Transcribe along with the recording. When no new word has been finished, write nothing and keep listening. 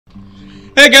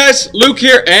Hey guys, Luke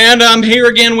here, and I'm here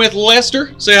again with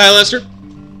Lester. Say hi, Lester.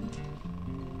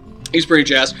 He's pretty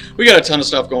jazzed. We got a ton of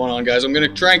stuff going on, guys. I'm going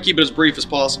to try and keep it as brief as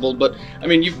possible, but, I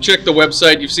mean, you've checked the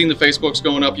website, you've seen the Facebooks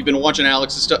going up, you've been watching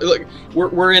Alex's stuff. Like,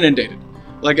 we're inundated.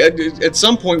 Like, at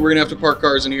some point, we're going to have to park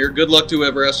cars in here. Good luck to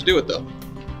whoever has to do it, though.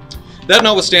 That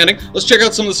notwithstanding, let's check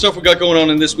out some of the stuff we got going on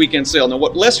in this weekend sale. Now,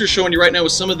 what Lester's showing you right now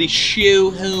is some of the show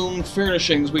home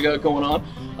furnishings we got going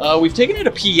on. We've taken in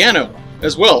a piano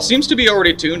as well. Seems to be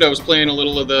already tuned. I was playing a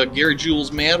little of the Gary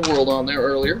Jules Mad World on there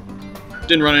earlier.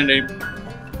 Didn't run into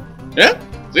any... Yeah?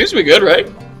 Seems to be good,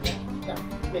 right? Yeah,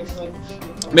 makes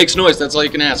noise. Makes noise, that's all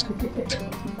you can ask.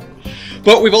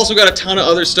 But we've also got a ton of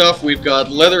other stuff. We've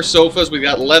got leather sofas, we've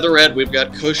got leatherette, we've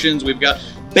got cushions, we've got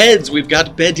beds, we've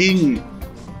got bedding.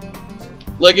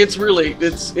 Like, it's really,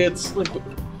 it's like,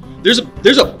 there's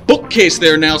a bookcase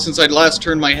there now since I last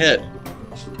turned my head.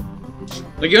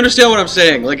 Like, you understand what I'm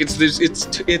saying? Like,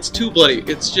 it's too bloody.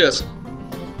 It's just,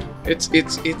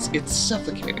 it's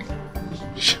suffocating.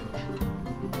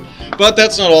 But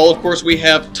that's not all. Of course, we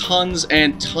have tons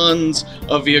and tons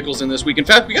of vehicles in this week. In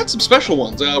fact, we got some special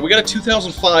ones. We got a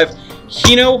 2005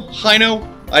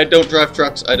 Hino. I don't drive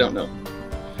trucks. I don't know.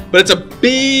 But it's a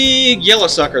big yellow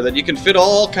sucker that you can fit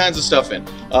all kinds of stuff in.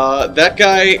 That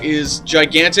guy is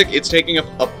gigantic. It's taking up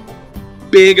a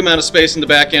big amount of space in the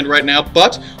back end right now,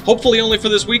 but hopefully only for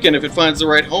this weekend if it finds the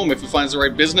right home, if it finds the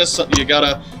right business. You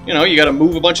gotta, you gotta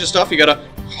move a bunch of stuff, you gotta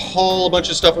haul a bunch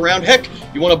of stuff around. Heck,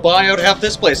 you want to buy out half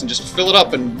this place and just fill it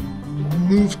up and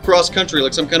move cross country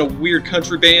like some kind of weird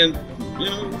country band. You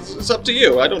know, it's up to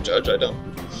you. I don't judge, I don't.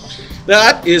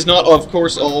 That is not, of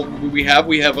course, all we have.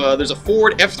 There's a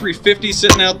Ford F350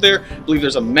 sitting out there. I believe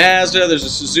there's a Mazda, there's a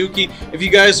Suzuki. If you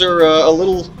guys are a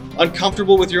little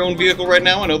uncomfortable with your own vehicle right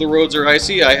now, I know the roads are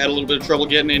icy. I had a little bit of trouble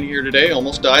getting in here today.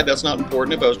 Almost died. That's not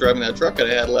important. If I was driving that truck, I'd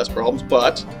have had less problems.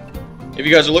 But if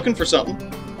you guys are looking for something,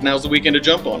 now's the weekend to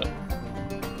jump on it.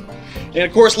 And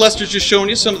of course, Lester's just showing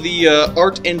you some of the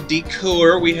art and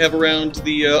decor we have around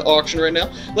the auction right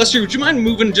now. Lester, would you mind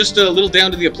moving just a little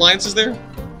down to the appliances there?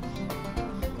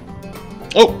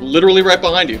 Oh, literally right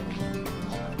behind you.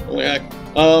 Holy heck.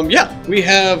 Yeah, we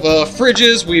have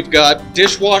fridges, we've got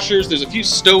dishwashers, there's a few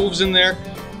stoves in there.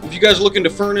 If you guys are looking to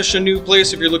furnish a new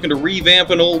place, if you're looking to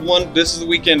revamp an old one, this is the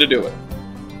weekend to do it.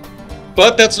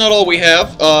 But that's not all we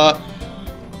have.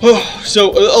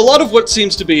 So a lot of what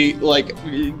seems to be like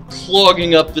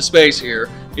clogging up the space here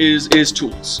is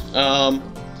tools.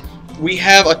 We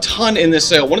have a ton in this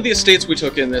sale. One of the estates we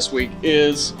took in this week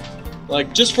is,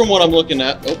 like, just from what I'm looking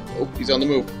at, oh, he's on the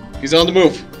move. He's on the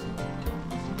move.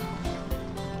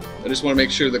 I just want to make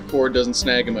sure the cord doesn't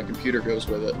snag and my computer goes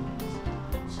with it.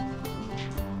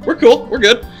 We're cool. We're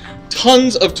good.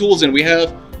 Tons of tools in. We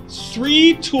have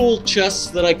 3 tool chests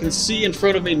that I can see in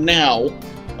front of me now.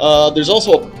 There's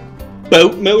also a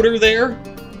boat motor there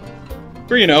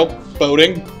for, you know,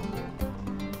 boating.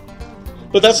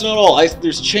 But that's not all.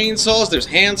 There's chainsaws, there's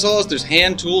hand saws, there's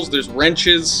hand tools, there's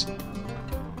wrenches.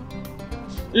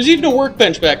 There's even a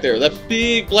workbench back there. That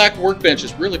big black workbench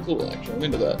is really cool, actually. I'm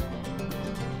into that.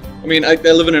 I mean, I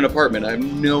live in an apartment. I have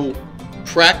no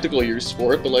practical use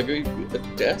for it, but like a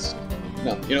desk?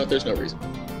 No, you know what? There's no reason.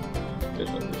 There's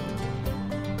no reason.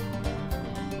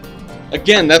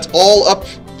 Again, that's all up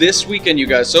this weekend, you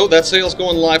guys. So that sale's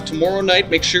going live tomorrow night.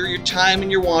 Make sure you're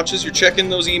timing your watches. You're checking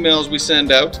those emails we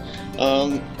send out.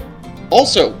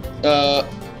 Also,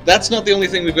 that's not the only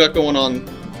thing we've got going on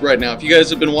right now. If you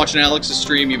guys have been watching Alex's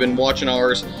stream, you've been watching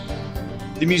ours.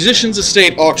 The Musician's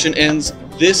Estate auction ends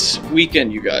this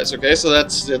weekend, you guys. Okay, so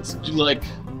that's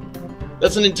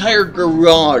an entire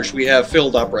garage we have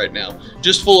filled up right now,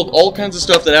 just full of all kinds of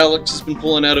stuff that Alex has been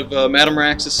pulling out of Madame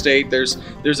Rack's estate. There's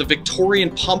a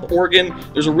Victorian pump organ.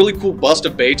 There's a really cool bust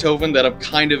of Beethoven that I'm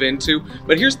kind of into.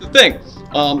 But here's the thing.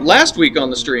 Last week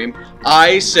on the stream,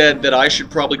 I said that I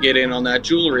should probably get in on that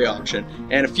jewelry auction,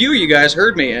 and a few of you guys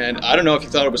heard me, and I don't know if you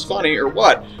thought it was funny or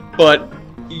what, but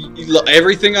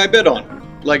everything I bid on,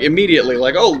 like immediately,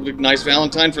 like, oh, nice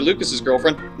Valentine for Lucas's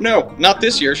girlfriend. No, not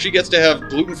this year. She gets to have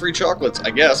gluten-free chocolates,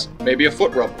 I guess. Maybe a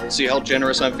foot rub. We'll see how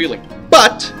generous I'm feeling.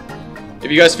 But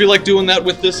if you guys feel like doing that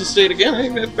with this estate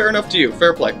again, fair enough to you.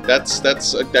 Fair play.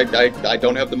 I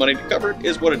don't have the money to cover it,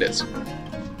 is what it is.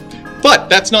 But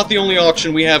that's not the only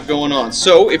auction we have going on.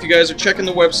 So if you guys are checking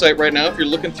the website right now, if you're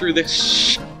looking through the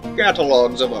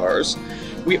catalogs of ours,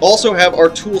 we also have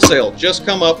our tool sale just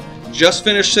come up. Just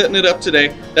finished setting it up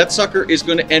today. That sucker is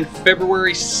going to end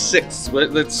February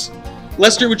 6th.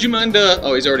 Lester, would you mind,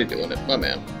 oh, he's already doing it, my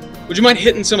man. Would you mind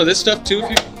hitting some of this stuff too?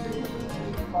 If you...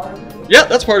 Yeah,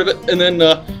 that's part of it. And then,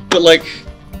 but like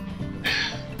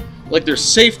there's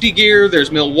safety gear,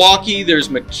 there's Milwaukee, there's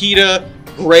Makita,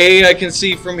 Gray I can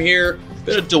see from here.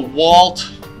 Bit of DeWalt,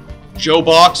 Joe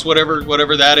Box,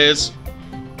 whatever that is.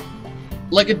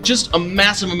 Like just a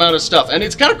massive amount of stuff, and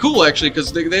it's kind of cool actually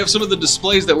because they have some of the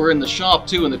displays that were in the shop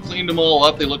too, and they cleaned them all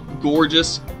up. They look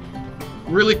gorgeous.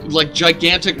 Really like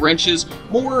gigantic wrenches,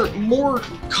 more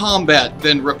combat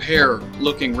than repair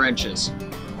looking wrenches.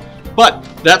 But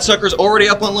that sucker's already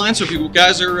up online, so if you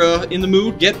guys are in the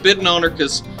mood, get bidding on her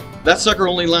because that sucker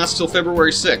only lasts till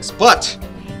February 6th. But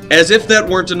as if that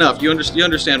weren't enough, you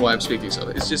understand why I'm speaking so.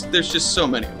 It's just there's just so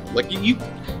many. Like you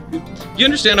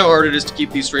understand how hard it is to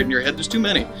keep these straight in your head. There's too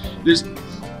many. There's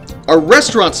a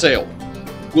restaurant sale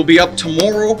will be up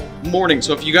tomorrow morning.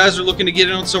 So if you guys are looking to get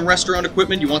in on some restaurant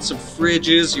equipment, you want some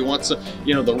fridges, you want some,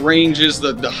 you know, the ranges,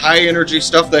 the high energy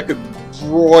stuff that could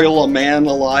broil a man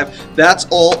alive, that's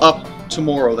all up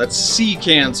tomorrow. That's sea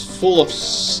cans full of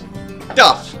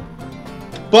stuff.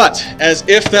 But as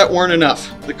if that weren't enough,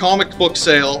 the comic book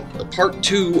sale, part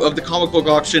 2 of the comic book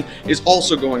auction, is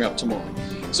also going up tomorrow.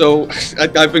 So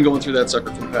I've been going through that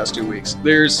sucker for the past 2 weeks.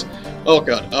 There's, oh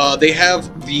god, they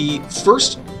have the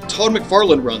first Todd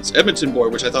McFarlane runs, Edmonton Boy,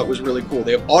 which I thought was really cool.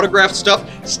 They have autographed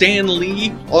stuff, Stan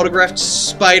Lee, autographed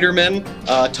Spider-Man,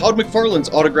 Todd McFarlane's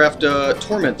autographed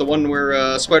Torment, the one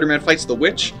where Spider-Man fights the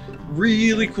witch.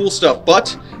 Really cool stuff,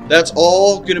 but that's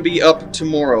all going to be up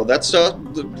tomorrow. That's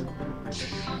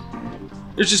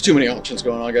there's just too many auctions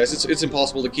going on, guys. It's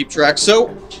impossible to keep track. So,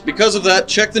 because of that,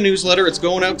 check the newsletter. It's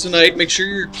going out tonight. Make sure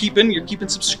you're keeping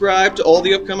subscribed to all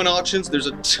the upcoming auctions. There's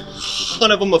a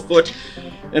ton of them afoot.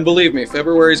 And believe me,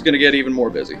 February is going to get even more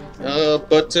busy. Yeah,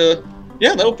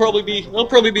 that'll probably be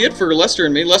it for Lester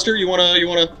and me. Lester, you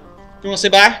wanna say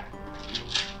bye?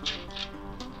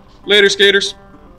 Later, skaters.